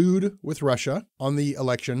collude with Russia on the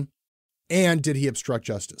election, and did he obstruct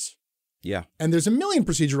justice? Yeah. And there's a million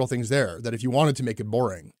procedural things there that if you wanted to make it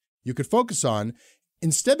boring, you could focus on.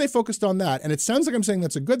 Instead, they focused on that, and it sounds like I'm saying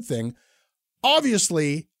that's a good thing.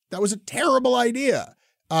 Obviously, that was a terrible idea.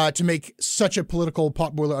 To make such a political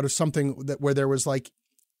potboiler out of something where there was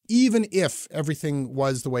even if everything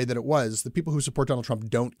was the way that it was, the people who support Donald Trump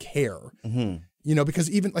don't care. Mm-hmm. Because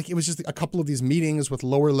even it was just a couple of these meetings with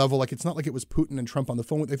lower level, it's not like it was Putin and Trump on the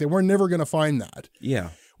phone. They were never going to find that.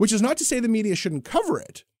 Yeah. Which is not to say the media shouldn't cover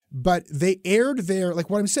it, but they aired their,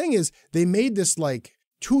 what I'm saying is they made this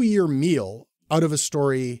 2-year meal out of a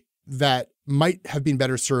story that might have been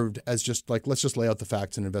better served as just let's just lay out the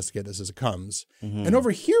facts and investigate this as it comes. Mm-hmm. And over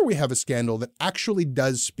here we have a scandal that actually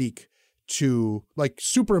does speak to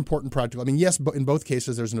super important practical. I mean, yes, but in both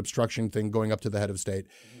cases there's an obstruction thing going up to the head of state.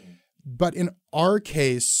 Mm-hmm. But in our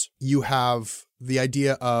case, you have the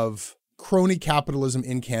idea of crony capitalism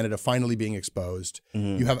in Canada finally being exposed.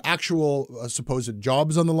 Mm-hmm. You have actual supposed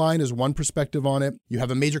jobs on the line as one perspective on it. You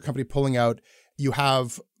have a major company pulling out. You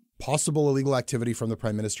have possible illegal activity from the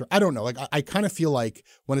Prime Minister. I don't know. I kind of feel like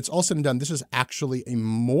when it's all said and done, this is actually a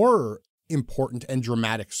more important and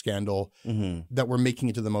dramatic scandal that we're making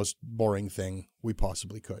into the most boring thing we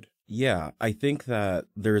possibly could. Yeah, I think that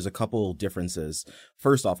there's a couple differences.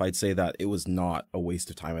 First off, I'd say that it was not a waste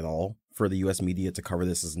of time at all for the U.S. media to cover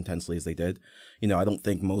this as intensely as they did. I don't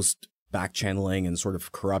think most back channeling and sort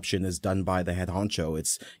of corruption is done by the head honcho.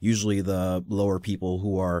 It's usually the lower people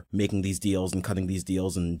who are making these deals and cutting these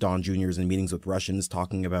deals, and Don Jr.'s in meetings with Russians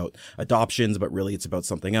talking about adoptions, but really it's about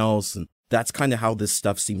something else. And that's kind of how this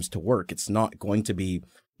stuff seems to work. It's not going to be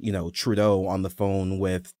Trudeau on the phone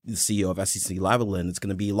with the CEO of SNC-Lavalin. It's going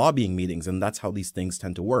to be lobbying meetings, and that's how these things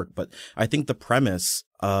tend to work. But I think the premise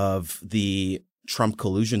of the Trump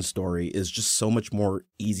collusion story is just so much more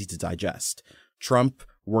easy to digest. Trump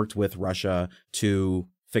worked with Russia to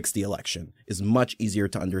fix the election is much easier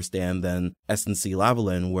to understand than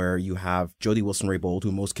SNC-Lavalin, where you have Jody Wilson-Raybould,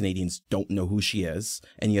 who most Canadians don't know who she is,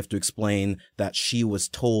 and you have to explain that she was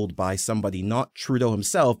told by somebody, not Trudeau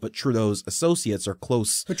himself, but Trudeau's associates or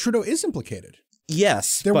close. But Trudeau is implicated.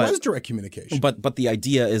 Yes. There was direct communication. But the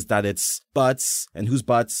idea is that it's butts, and who's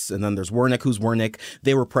butts, and then there's Wernick, who's Wernick.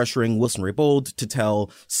 They were pressuring Wilson-Raybould to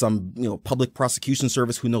tell some, public prosecution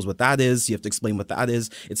service, who knows what that is. You have to explain what that is.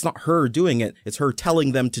 It's not her doing it. It's her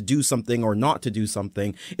telling them to do something or not to do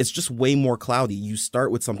something. It's just way more cloudy. You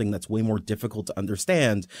start with something that's way more difficult to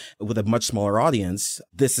understand with a much smaller audience.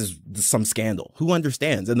 This is some scandal. Who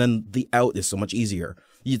understands? And then the out is so much easier.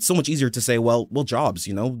 It's so much easier to say, well, jobs,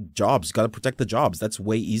 jobs, got to protect the jobs. That's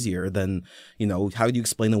way easier than, how do you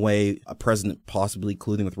explain away a president possibly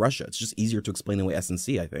colluding with Russia? It's just easier to explain away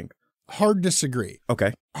SNC, I think. Hard disagree.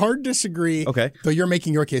 Okay. Hard disagree. Okay. Though you're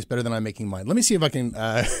making your case better than I'm making mine. Let me see if I can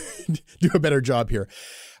do a better job here.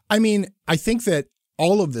 I mean, I think that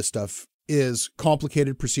all of this stuff is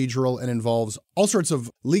complicated, procedural, and involves all sorts of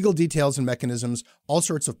legal details and mechanisms, all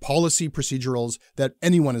sorts of policy procedurals that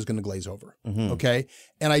anyone is going to glaze over. Mm-hmm. Okay.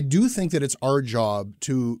 And I do think that it's our job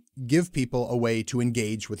to give people a way to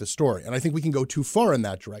engage with a story. And I think we can go too far in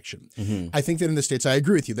that direction. Mm-hmm. I think that in the States, I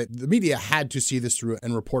agree with you that the media had to see this through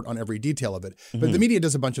and report on every detail of it. But mm-hmm. the media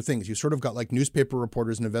does a bunch of things. You sort of got like newspaper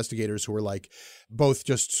reporters and investigators who are like both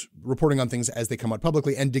just reporting on things as they come out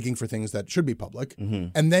publicly and digging for things that should be public. Mm-hmm.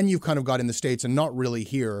 And then you've kind of got in the States, and not really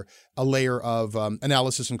here, a layer of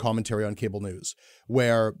analysis and commentary on cable news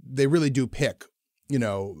where they really do pick.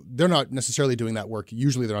 They're not necessarily doing that work.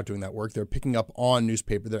 Usually they're not doing that work. They're picking up on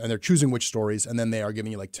newspaper and they're choosing which stories. And then they are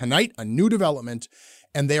giving you like tonight, a new development,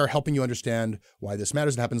 and they are helping you understand why this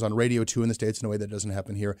matters. It happens on radio too in the States in a way that doesn't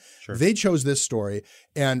happen here. Sure. They chose this story.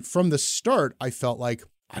 And from the start, I felt like,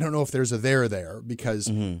 I don't know if there's a there because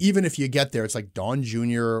mm-hmm. even if you get there, it's like Don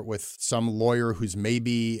Jr. with some lawyer who's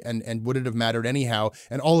maybe, and would it have mattered anyhow?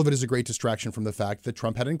 And all of it is a great distraction from the fact that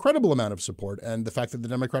Trump had an incredible amount of support and the fact that the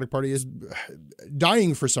Democratic Party is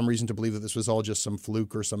dying for some reason to believe that this was all just some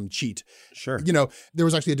fluke or some cheat. Sure. There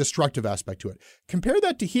was actually a destructive aspect to it. Compare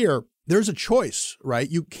that to here. There's a choice, right?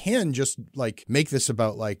 You can just like make this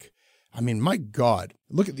about like, I mean, my God,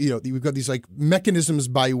 look at, we've got these like mechanisms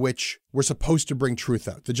by which we're supposed to bring truth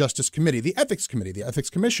out. The Justice Committee, the Ethics Committee, the Ethics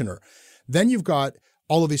Commissioner. Then you've got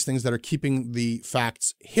all of these things that are keeping the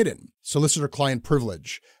facts hidden. Solicitor-client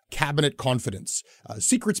privilege, cabinet confidence,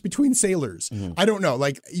 secrets between sailors. Mm-hmm. I don't know.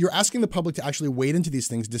 Like you're asking the public to actually wade into these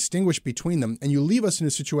things, distinguish between them, and you leave us in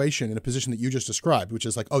a situation, in a position that you just described, which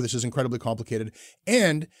is like, oh, this is incredibly complicated.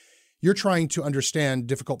 And you're trying to understand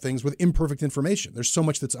difficult things with imperfect information. There's so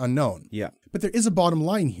much that's unknown. Yeah. But there is a bottom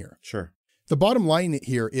line here. Sure. The bottom line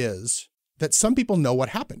here is that some people know what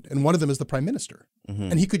happened. And one of them is the prime minister. Mm-hmm.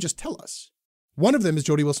 And he could just tell us. One of them is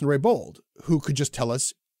Jody Wilson-Raybould, who could just tell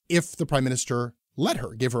us if the prime minister let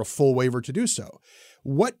her, gave her a full waiver to do so.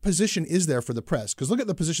 What position is there for the press? Because look at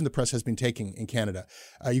the position the press has been taking in Canada.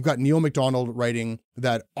 You've got Neil MacDonald writing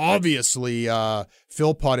that obviously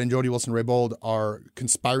Philpott and Jody Wilson-Raybould are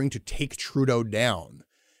conspiring to take Trudeau down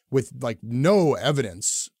with like no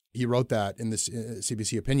evidence. He wrote that in this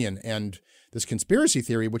CBC opinion. And this conspiracy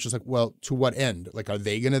theory, which is like, well, to what end? Like, are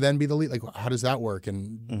they going to then be the lead? Like, how does that work?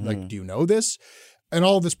 And mm-hmm. like, do you know this? And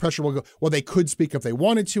all of this pressure will go, well, they could speak if they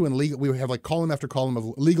wanted to. And we would have like column after column of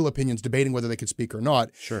legal opinions debating whether they could speak or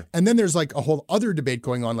not. Sure. And then there's like a whole other debate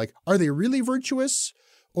going on. Like, are they really virtuous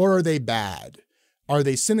or are they bad? Are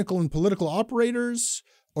they cynical and political operators?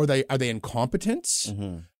 Or are they incompetent?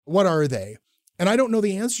 Mm-hmm. What are they? And I don't know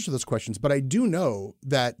the answers to those questions, but I do know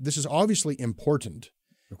that this is obviously important.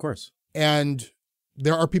 Of course. And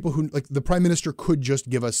there are people who, like the prime minister could just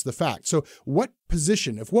give us the facts. So what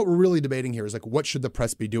position, if what we're really debating here is like, what should the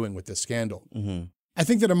press be doing with this scandal? Mm-hmm. I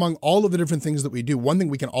think that among all of the different things that we do, one thing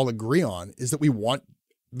we can all agree on is that we want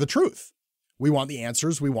the truth. We want the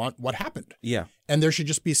answers. We want what happened. Yeah. And there should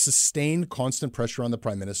just be sustained, constant pressure on the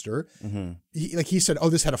prime minister. Mm-hmm. He said, oh,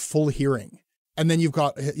 this had a full hearing. And then you've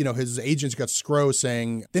got, his agents got Scro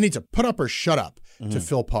saying they need to put up or shut up to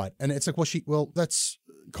Philpott. And it's like, well, that's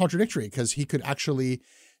contradictory because he could actually,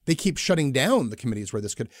 they keep shutting down the committees where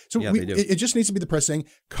this could. So they do. It just needs to be the press saying,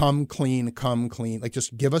 come clean. Like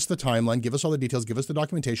just give us the timeline, give us all the details, give us the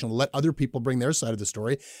documentation, let other people bring their side of the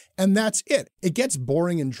story. And that's it. It gets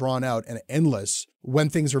boring and drawn out and endless when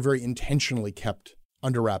things are very intentionally kept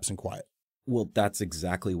under wraps and quiet. Well, that's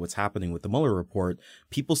exactly what's happening with the Mueller report.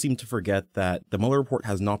 People seem to forget that the Mueller report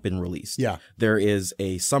has not been released. Yeah. There is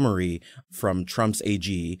a summary from Trump's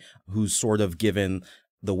AG who's sort of given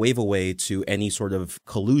the wave away to any sort of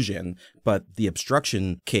collusion, but the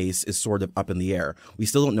obstruction case is sort of up in the air. We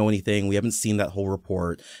still don't know anything. We haven't seen that whole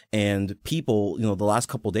report. And people, the last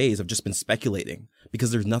couple of days have just been speculating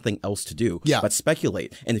because there's nothing else to do but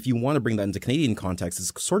speculate. And if you want to bring that into Canadian context,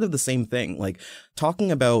 it's sort of the same thing. Like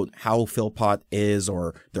talking about how Philpott is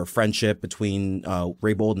or their friendship between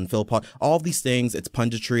Raybould and Philpott, all of these things, it's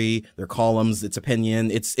punditry, their columns, it's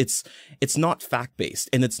opinion. It's not fact-based,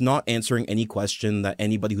 and it's not answering any question that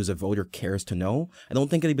anybody who's a voter cares to know. I don't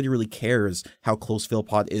think anybody really cares how close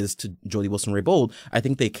Philpott is to Jody Wilson-Raybould. I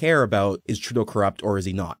think they care about, is Trudeau corrupt or is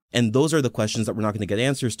he not? And those are the questions that we're not going to get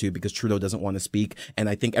answers to because Trudeau doesn't want to speak. And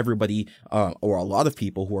I think everybody, or a lot of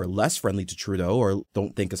people who are less friendly to Trudeau or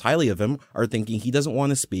don't think as highly of him, are thinking he doesn't want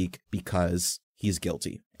to speak because he's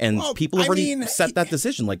guilty. And people have already set that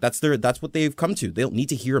decision. Like that's what they've come to. They don't need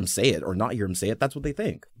to hear him say it or not hear him say it. That's what they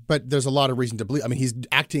think. But there's a lot of reason to believe. I mean, he's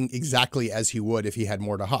acting exactly as he would if he had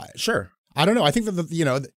more to hide. Sure. I don't know. I think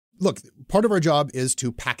that look, part of our job is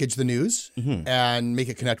to package the news and make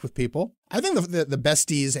it connect with people. I think the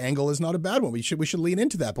besties angle is not a bad one. We should lean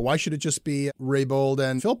into that. But why should it just be Raybould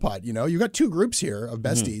and Philpott? You got two groups here of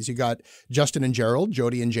besties. You got Justin and Gerald,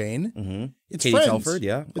 Jody and Jane. It's Katie friends. Telford,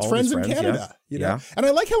 yeah. It's friends in Canada. Yeah. And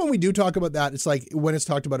I like how when we do talk about that, it's like when it's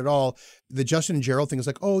talked about at all, the Justin and Gerald thing is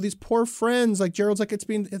like, oh, these poor friends. Like Gerald's like, this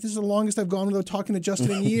is the longest I've gone without talking to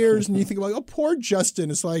Justin in years. And you think about, oh, poor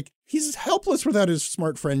Justin. It's like he's helpless without his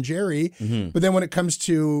smart friend Jerry. But then when it comes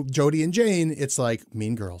to Jody and Jane, it's like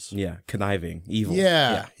Mean Girls. Yeah, conniving, evil.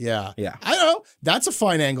 Yeah. I don't know. That's a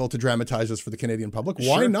fine angle to dramatize this for the Canadian public.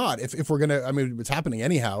 Why not? If we're gonna, it's happening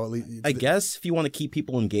anyhow. At least, I guess if you want to keep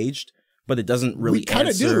people engaged. But it doesn't really we kind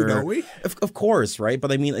of do, don't we? Of course, right?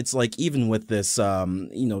 But I mean, it's like even with this,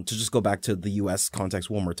 to just go back to the U.S.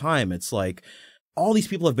 context one more time, it's like all these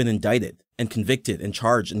people have been indicted and convicted and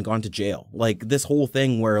charged and gone to jail. Like this whole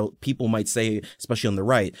thing where people might say, especially on the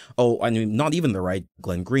right, not even the right,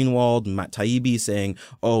 Glenn Greenwald, Matt Taibbi saying,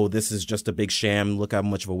 oh, this is just a big sham. Look how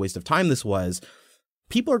much of a waste of time this was.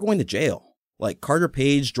 People are going to jail. Like Carter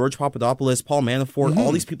Page, George Papadopoulos, Paul Manafort,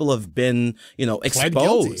 all these people have been,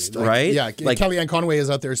 exposed, right? Yeah, like, Kellyanne Conway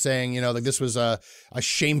is out there saying, this was a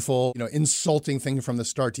shameful, insulting thing from the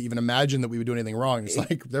start to even imagine that we would do anything wrong. It's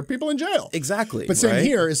like, there are people in jail. Exactly. But same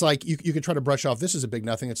here is like, you could try to brush off, this is a big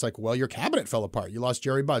nothing. It's like, well, your cabinet fell apart. You lost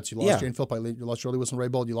Jerry Butts. You lost Jane Philpott. You lost Jody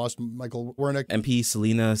Wilson-Raybould. You lost Michael Wernick. MP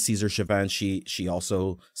Selena Caesar-Chavannes, she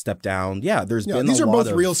also stepped down. Yeah, there's been these a are lot both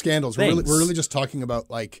of real scandals. We're really just talking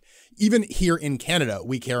about like, even here in Canada,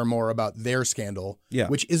 we care more about their scandal,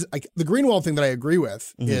 which is like the Greenwald thing that I agree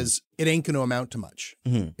with is it ain't going to amount to much.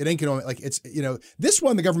 It ain't going to, like, it's, this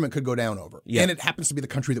one the government could go down over. Yeah. And it happens to be the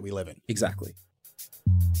country that we live in. Exactly.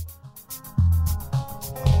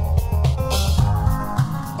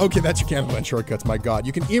 Okay, that's your Canadaland Shortcuts, my God.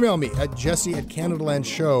 You can email me at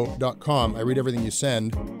jesse@canadalandshow.com. I read everything you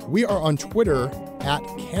send. We are on Twitter at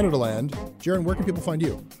Canadaland. Jaron, where can people find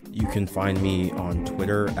you? You can find me on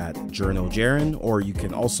Twitter at JaronOJaron, or you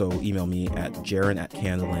can also email me at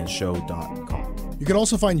jaron@canadalandshow.com. You can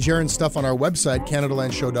also find Jaron's stuff on our website,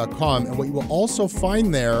 CanadaLandShow.com, and what you will also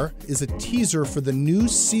find there is a teaser for the new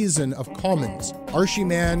season of Commons. Archie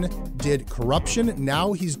Mann did Corruption,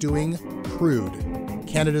 now he's doing Crude.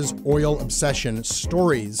 Canada's oil obsession,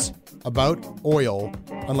 stories about oil,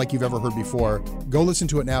 unlike you've ever heard before. Go listen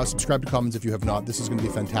to it now. Subscribe to Commons if you have not. This is going to be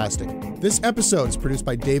fantastic. This episode is produced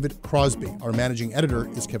by David Crosby. Our managing editor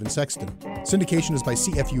is Kevin Sexton. Syndication is by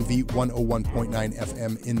CFUV 101.9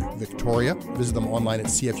 FM in Victoria. Visit them online at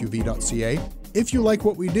cfuv.ca. If you like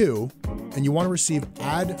what we do and you want to receive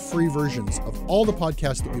ad-free versions of all the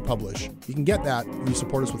podcasts that we publish, you can get that when you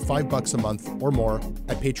support us with $5 a month or more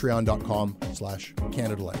at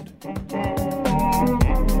patreon.com/CanadaLand.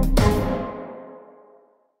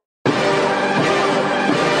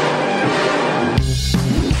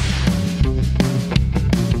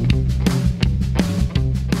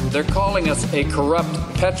 They're calling us a corrupt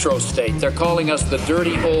petrostate. They're calling us the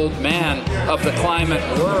dirty old man of the climate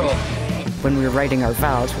world. When we were writing our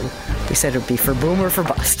vows, we said it would be for boom or for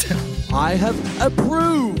bust. I have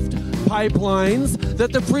approved pipelines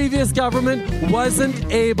that the previous government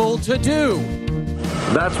wasn't able to do.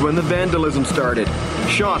 That's when the vandalism started.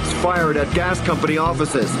 Shots fired at gas company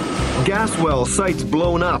offices. Gas well sites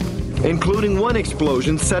blown up, including one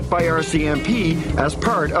explosion set by RCMP as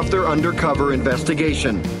part of their undercover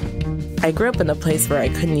investigation. I grew up in a place where I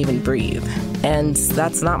couldn't even breathe, and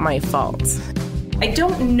that's not my fault. I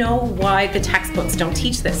don't know why the textbooks don't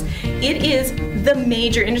teach this. It is the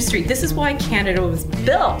major industry. This is why Canada was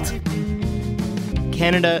built.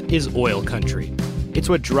 Canada is oil country. It's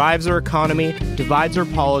what drives our economy, divides our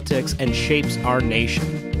politics, and shapes our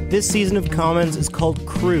nation. This season of Commons is called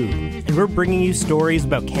Crude, and we're bringing you stories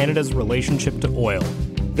about Canada's relationship to oil.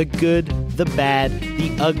 The good, the bad,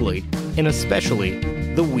 the ugly, and especially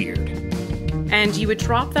the weird. And you would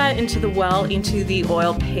drop that into the well, into the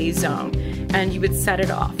oil pay zone, and you would set it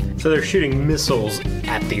off. So they're shooting missiles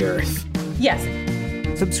at the Earth. Yes.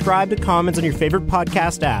 Subscribe to Commons on your favorite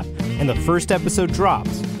podcast app, and the first episode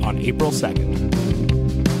drops on April 2nd.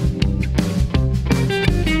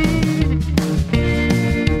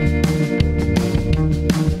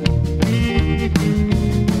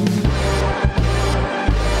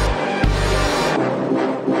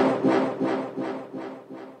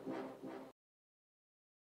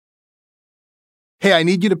 Hey, I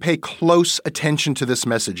need you to pay close attention to this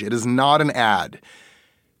message. It is not an ad.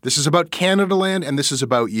 This is about Canadaland, and this is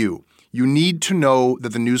about you. You need to know that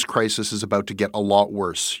the news crisis is about to get a lot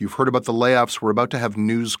worse. You've heard about the layoffs. We're about to have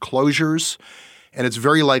news closures, and it's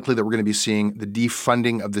very likely that we're going to be seeing the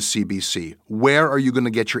defunding of the CBC. Where are you going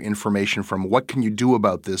to get your information from? What can you do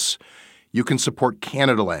about this? You can support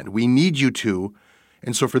Canadaland. We need you to.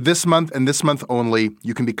 And so for this month and this month only,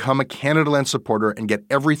 you can become a Canadaland supporter and get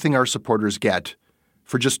everything our supporters get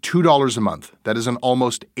for just $2 a month. That is an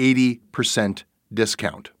almost 80%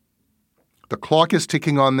 discount. The clock is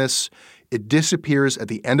ticking on this. It disappears at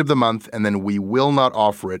the end of the month, and then we will not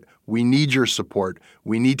offer it. We need your support.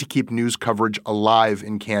 We need to keep news coverage alive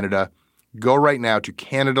in Canada. Go right now to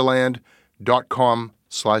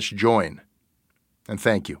canadaland.com/join. And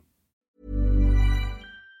thank you.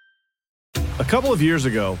 A couple of years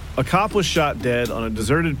ago, a cop was shot dead on a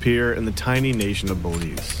deserted pier in the tiny nation of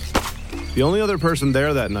Belize. The only other person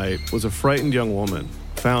there that night was a frightened young woman,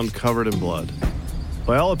 found covered in blood.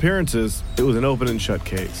 By all appearances, it was an open and shut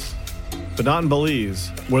case. But not in Belize,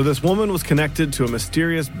 where this woman was connected to a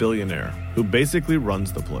mysterious billionaire who basically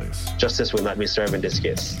runs the place. Justice will not be served in this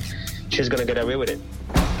case. She's going to get away with it.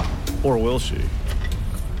 Or will she?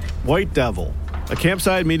 White Devil, a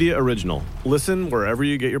Campside Media original. Listen wherever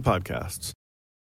you get your podcasts.